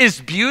be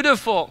is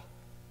beautiful.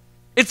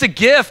 It's a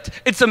gift.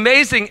 It's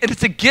amazing. And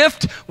it's a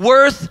gift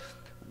worth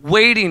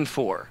waiting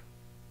for.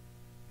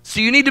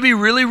 So you need to be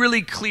really,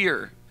 really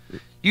clear.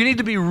 You need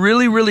to be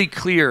really, really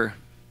clear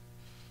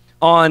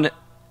on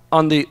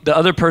the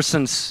other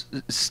person's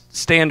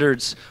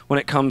standards when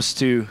it comes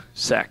to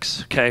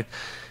sex, okay?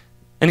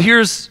 And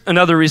here's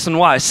another reason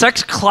why.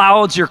 Sex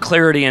clouds your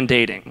clarity in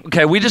dating,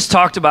 okay? We just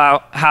talked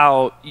about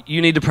how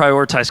you need to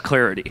prioritize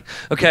clarity,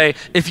 okay?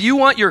 If you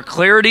want your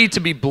clarity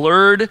to be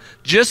blurred,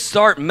 just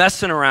start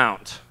messing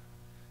around.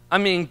 I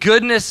mean,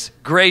 goodness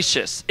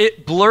gracious.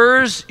 It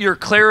blurs your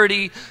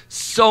clarity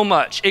so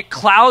much. It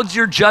clouds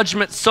your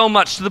judgment so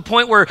much to the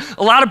point where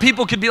a lot of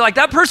people could be like,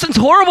 that person's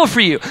horrible for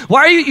you.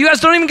 Why are you guys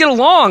don't even get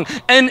along?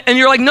 And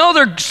you're like, no,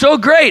 they're so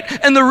great.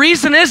 And the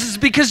reason is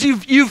because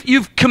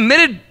you've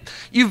committed,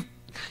 you've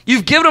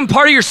given them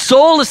part of your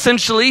soul,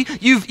 essentially.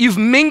 You've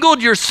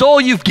mingled your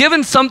soul. You've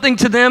given something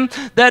to them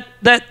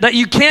that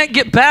you can't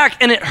get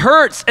back, and it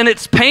hurts and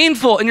it's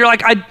painful. And you're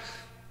like,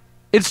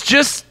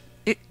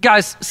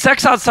 guys,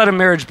 sex outside of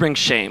marriage brings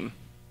shame.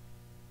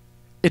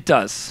 It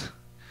does.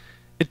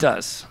 It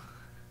does.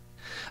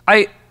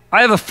 I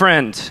have a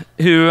friend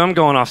who, I'm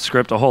going off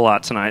script a whole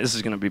lot tonight. This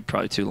is going to be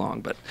probably too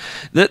long, but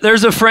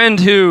there's a friend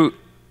who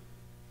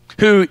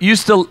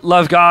used to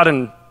love God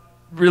and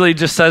really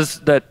just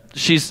says that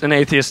she's an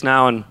atheist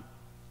now. And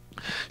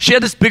she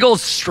had this big old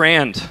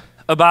strand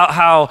about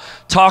how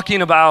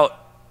talking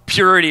about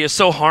purity is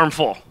so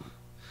harmful.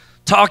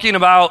 talking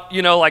about,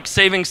 like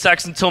saving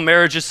sex until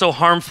marriage is so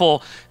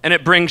harmful and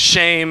it brings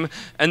shame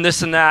and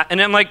this and that.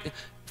 And I'm like,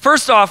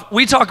 first off,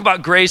 we talk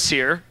about grace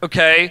here,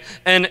 okay?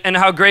 And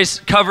how grace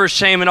covers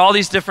shame and all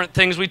these different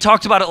things. We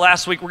talked about it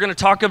last week. We're going to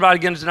talk about it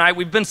again tonight.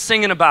 We've been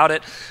singing about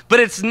it.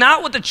 But it's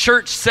not what the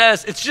church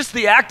says. It's just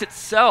the act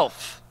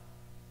itself.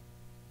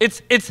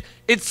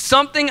 It's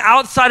something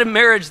outside of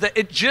marriage that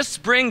it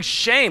just brings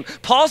shame.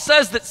 Paul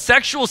says that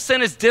sexual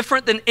sin is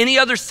different than any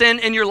other sin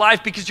in your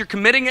life because you're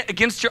committing it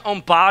against your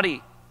own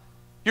body.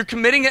 You're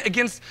committing it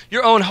against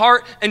your own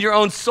heart and your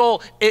own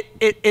soul.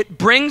 It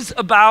brings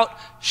about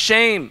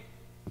shame.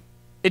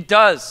 It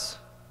does.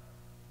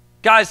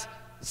 Guys,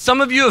 some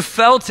of you have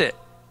felt it.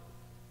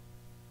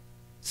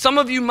 Some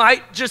of you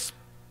might just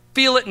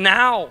feel it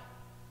now.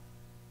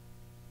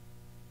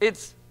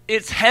 It's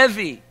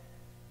heavy.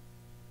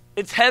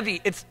 It's heavy.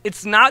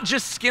 It's not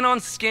just skin on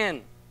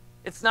skin.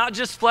 It's not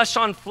just flesh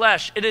on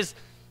flesh. It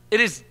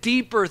is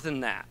deeper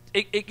than that.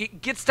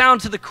 It gets down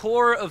to the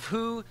core of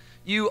who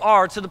you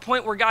are, to the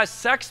point where, guys,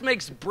 sex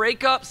makes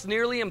breakups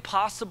nearly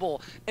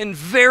impossible and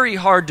very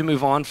hard to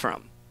move on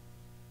from.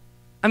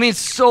 I mean, it's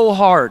so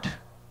hard.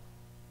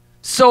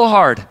 So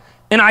hard.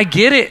 And I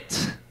get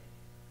it.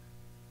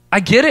 I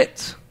get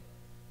it.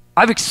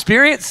 I've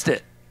experienced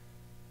it.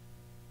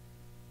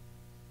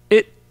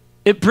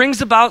 It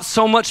brings about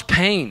so much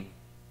pain.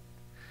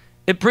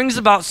 It brings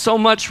about so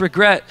much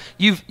regret.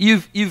 You've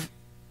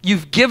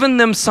given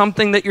them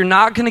something that you're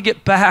not going to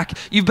get back.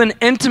 You've been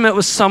intimate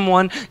with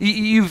someone.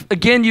 There's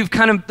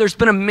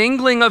been a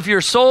mingling of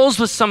your souls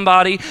with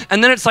somebody,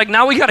 and then it's like,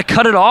 now we got to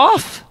cut it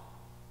off.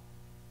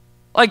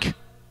 Like,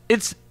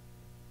 it's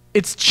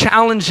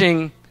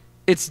challenging,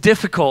 it's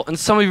difficult. And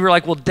some of you are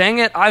like, well, dang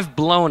it, I've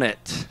blown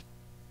it.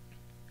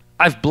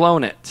 I've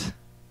blown it.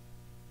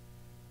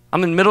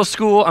 I'm in middle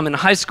school, I'm in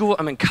high school,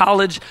 I'm in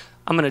college,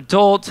 I'm an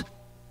adult,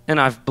 and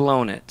I've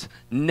blown it.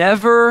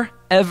 Never,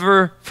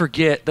 ever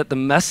forget that the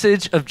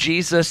message of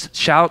Jesus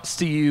shouts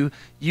to you,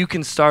 you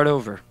can start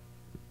over.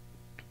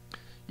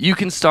 You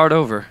can start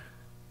over.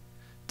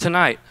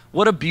 Tonight,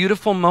 what a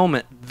beautiful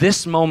moment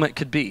this moment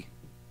could be.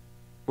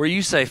 Where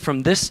you say,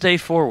 from this day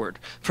forward,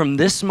 from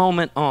this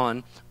moment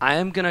on, I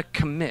am going to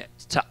commit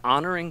to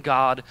honoring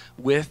God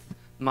with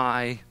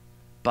my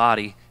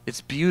body.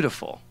 It's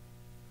beautiful.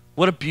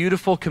 What a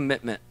beautiful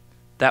commitment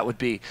that would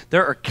be.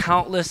 There are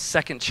countless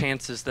second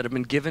chances that have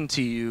been given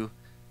to you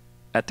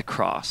at the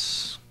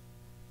cross.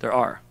 There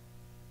are.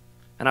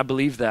 And I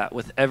believe that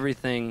with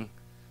everything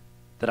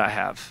that I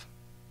have.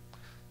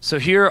 So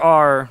here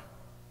are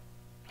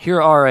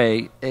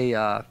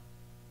a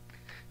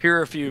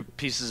few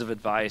pieces of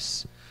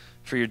advice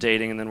for your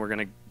dating, and then we're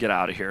going to get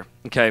out of here.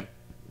 Okay.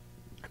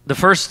 The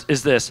first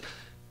is this: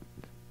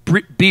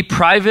 be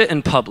private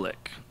and public.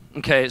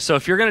 Okay, so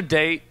if you're going to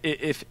date,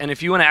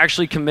 if you want to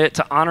actually commit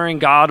to honoring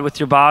God with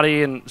your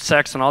body and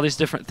sex and all these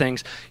different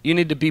things, you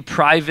need to be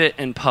private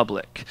and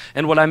public.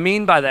 And what I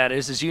mean by that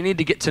is you need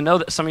to get to know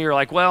that. Some of you are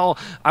like, well,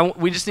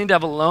 we just need to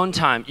have alone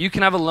time. You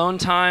can have alone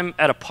time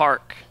at a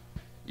park.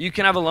 You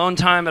can have alone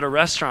time at a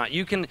restaurant.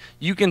 You can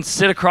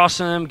sit across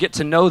from them, get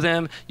to know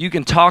them. You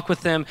can talk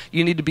with them.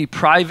 You need to be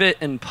private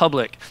and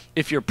public.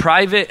 If you're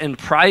private and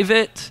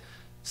private,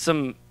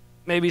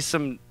 maybe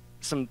some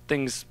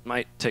things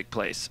might take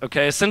place,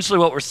 okay? Essentially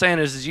what we're saying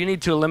is you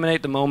need to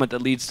eliminate the moment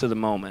that leads to the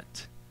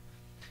moment.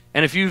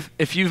 And if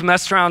you've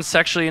messed around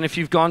sexually, and if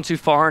you've gone too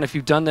far, and if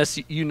you've done this,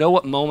 you know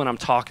what moment I'm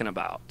talking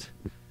about.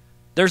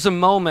 There's a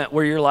moment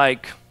where you're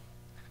like,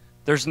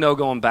 there's no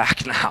going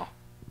back now,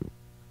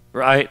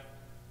 right?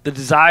 The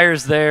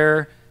desire's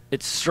there,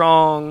 it's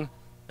strong,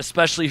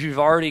 especially if you've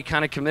already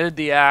kind of committed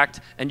the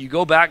act, and you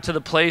go back to the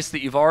place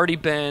that you've already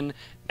been.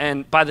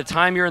 And by the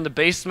time you're in the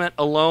basement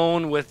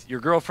alone with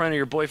your girlfriend or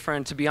your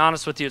boyfriend, to be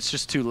honest with you, it's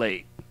just too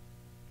late.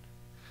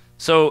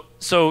 So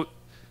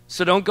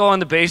don't go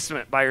in the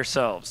basement by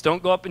yourselves.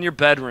 Don't go up in your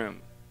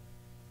bedroom.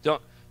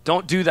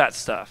 Don't do that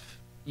stuff.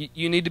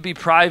 You need to be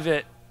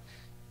private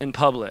and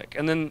public.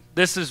 And then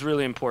this is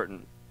really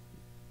important.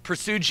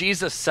 Pursue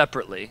Jesus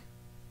separately.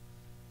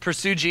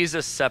 Pursue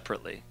Jesus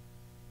separately.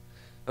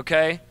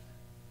 Okay?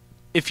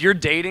 If you're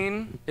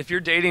dating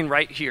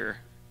right here,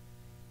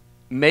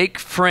 make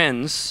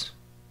friends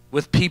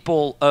with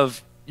people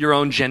of your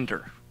own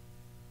gender.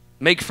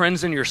 Make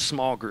friends in your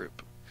small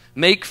group.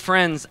 Make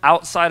friends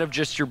outside of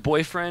just your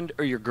boyfriend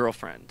or your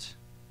girlfriend.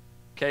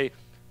 Okay?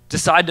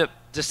 Decide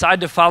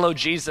to follow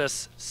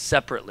Jesus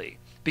separately.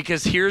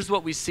 Because here's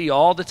what we see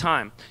all the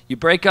time. You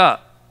break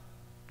up.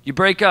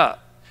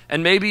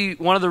 And maybe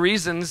one of the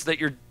reasons that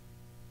you're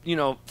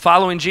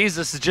following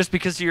Jesus is just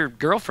because of your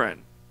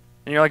girlfriend.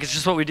 And you're like, it's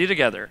just what we do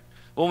together.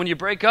 Well, when you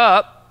break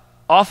up,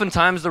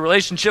 oftentimes the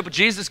relationship with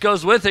Jesus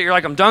goes with it. You're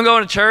like, I'm done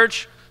going to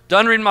church,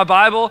 done reading my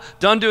Bible,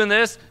 done doing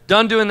this,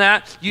 done doing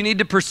that. You need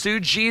to pursue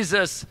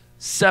Jesus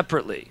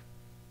separately.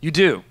 You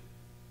do.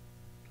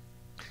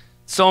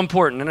 So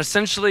important. And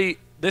essentially,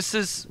 this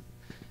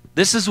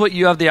is what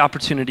you have the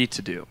opportunity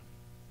to do.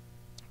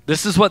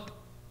 This is what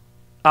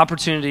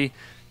opportunity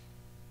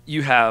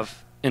you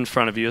have in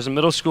front of you as a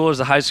middle schooler, as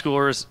a high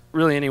schooler, as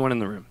really anyone in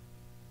the room.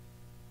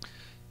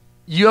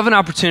 You have an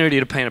opportunity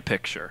to paint a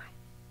picture.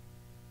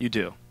 You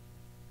do.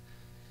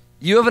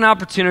 You have an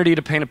opportunity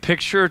to paint a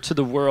picture to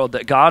the world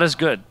that God is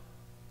good,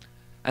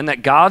 and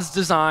that God's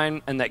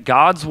design, and that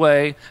God's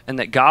way, and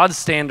that God's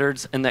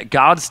standards, and that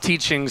God's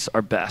teachings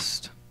are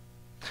best.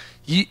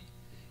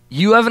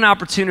 You have an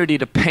opportunity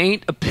to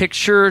paint a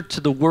picture to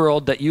the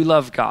world that you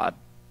love God,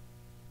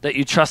 that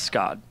you trust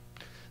God,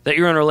 that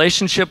you're in a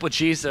relationship with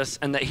Jesus,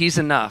 and that he's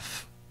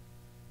enough.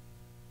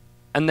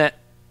 And that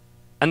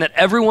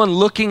everyone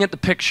looking at the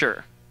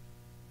picture,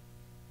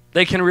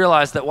 they can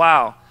realize that,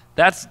 wow,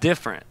 that's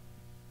different.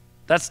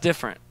 That's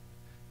different.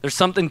 There's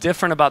something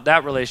different about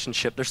that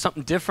relationship. There's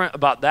something different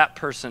about that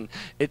person.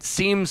 It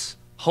seems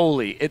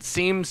holy. It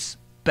seems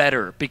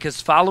better,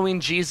 because following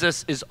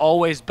Jesus is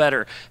always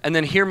better. And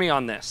then hear me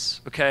on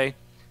this, okay?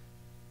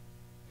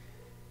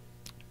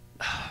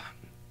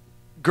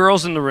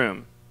 Girls in the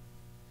room,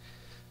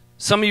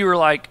 some of you are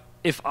like,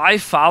 if I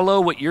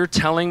follow what you're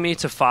telling me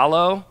to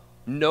follow,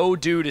 no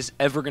dude is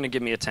ever going to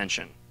give me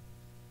attention.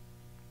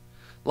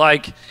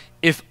 Like,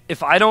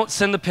 if I don't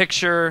send the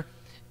picture,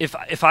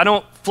 if I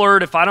don't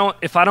flirt, if I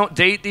don't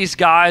date these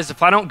guys,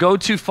 if I don't go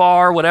too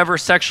far, whatever,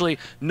 sexually,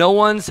 no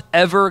one's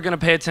ever going to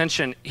pay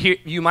attention. Here,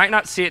 you might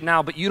not see it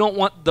now, but you don't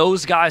want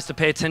those guys to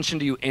pay attention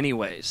to you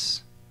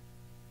anyways.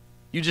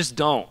 You just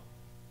don't.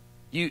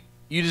 You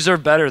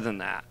deserve better than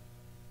that.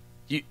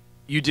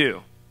 You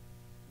do.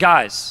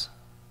 Guys,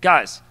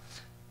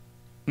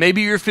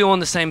 maybe you're feeling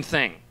the same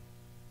thing.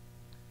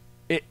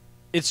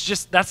 It's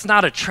just, that's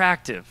not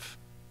attractive.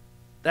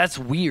 That's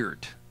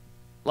weird.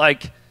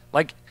 Like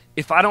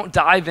if I don't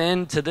dive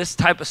into this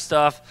type of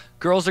stuff,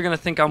 girls are going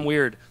to think I'm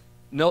weird.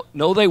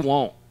 No, they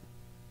won't.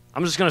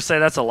 I'm just going to say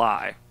that's a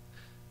lie.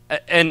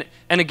 And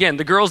again,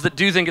 the girls that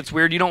do think it's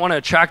weird, you don't want to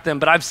attract them,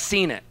 but I've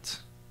seen it.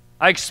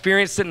 I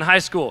experienced it in high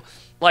school.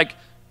 Like,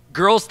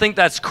 girls think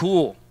that's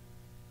cool.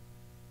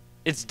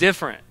 It's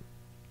different.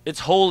 It's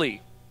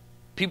holy.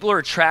 People are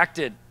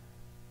attracted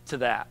to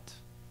that.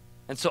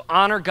 And so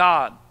honor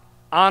God.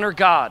 Honor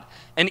God.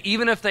 And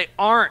even if they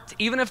aren't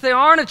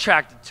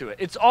attracted to it,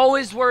 it's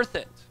always worth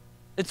it.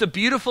 It's a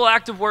beautiful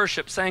act of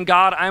worship, saying,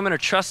 God, I'm going to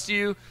trust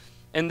you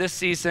in this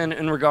season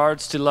in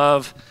regards to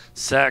love,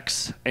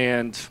 sex,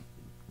 and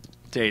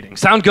dating.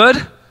 Sound good?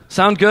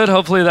 Sound good?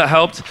 Hopefully that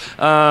helped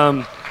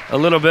a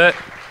little bit.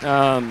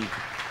 I'm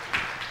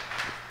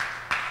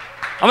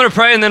going to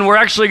pray, and then we're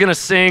actually going to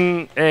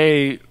sing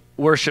a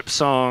worship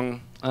song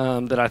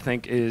that I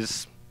think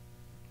is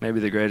maybe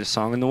the greatest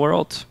song in the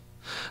world.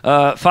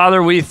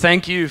 Father, we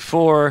thank you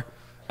for...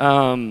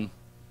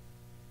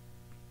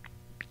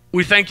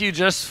 we thank you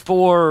just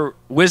for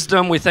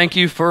wisdom. We thank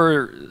you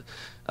for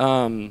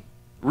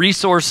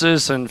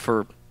resources and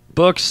for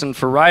books and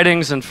for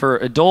writings and for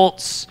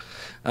adults,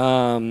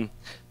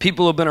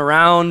 people who have been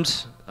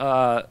around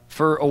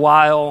for a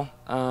while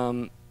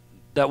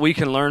that we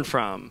can learn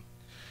from.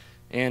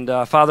 And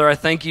Father, I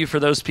thank you for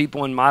those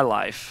people in my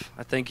life.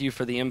 I thank you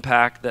for the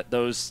impact that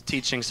those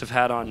teachings have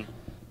had on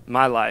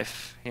my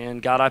life.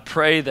 And God, I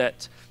pray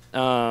that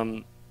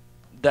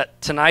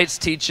that tonight's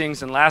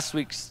teachings and last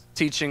week's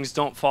teachings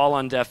don't fall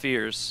on deaf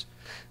ears.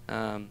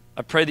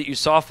 I pray that you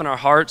soften our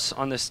hearts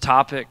on this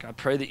topic. I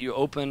pray that you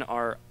open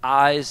our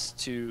eyes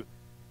to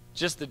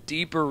just the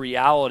deeper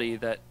reality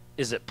that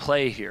is at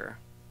play here.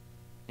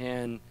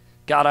 And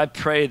God, I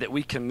pray that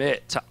we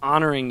commit to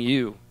honoring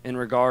you in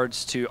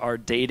regards to our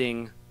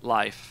dating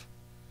life.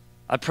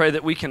 I pray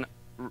that we can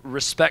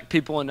respect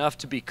people enough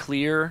to be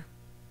clear.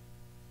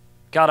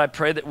 God, I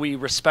pray that we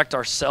respect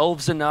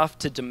ourselves enough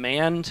to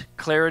demand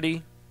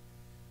clarity.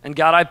 And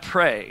God, I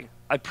pray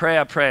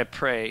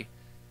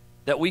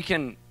that we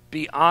can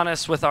be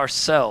honest with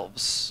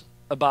ourselves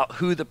about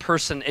who the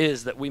person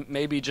is that we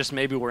maybe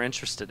we're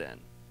interested in.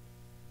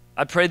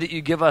 I pray that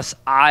you give us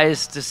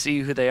eyes to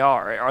see who they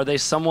are. Are they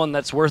someone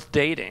that's worth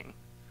dating?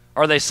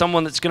 Are they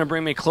someone that's going to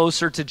bring me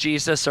closer to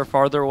Jesus or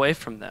farther away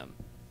from them?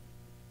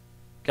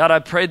 God, I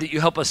pray that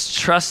you help us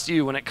trust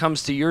you when it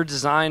comes to your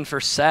design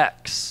for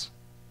sex,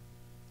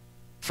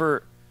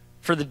 for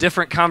the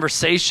different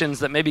conversations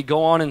that maybe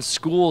go on in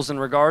schools in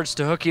regards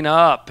to hooking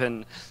up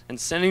and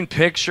sending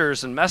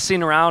pictures and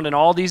messing around and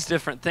all these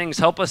different things.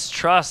 Help us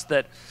trust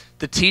that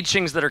the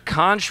teachings that are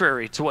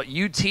contrary to what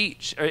you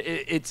teach,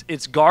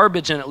 it's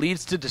garbage and it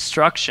leads to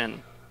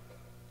destruction.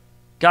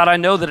 God, I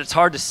know that it's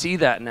hard to see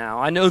that now.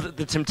 I know that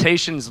the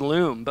temptations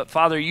loom, but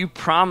Father, you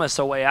promise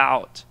a way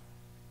out.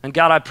 And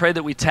God, I pray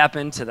that we tap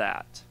into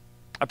that.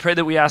 I pray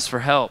that we ask for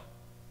help.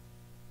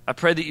 I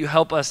pray that you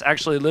help us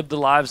actually live the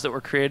lives that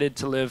we're created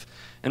to live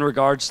in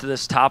regards to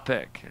this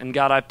topic. And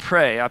God, I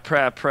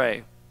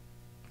pray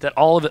that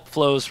all of it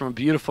flows from a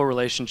beautiful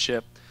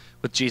relationship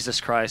with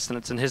Jesus Christ. And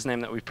it's in his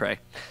name that we pray.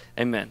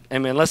 Amen.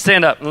 Amen. Let's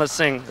stand up and let's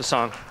sing the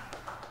song.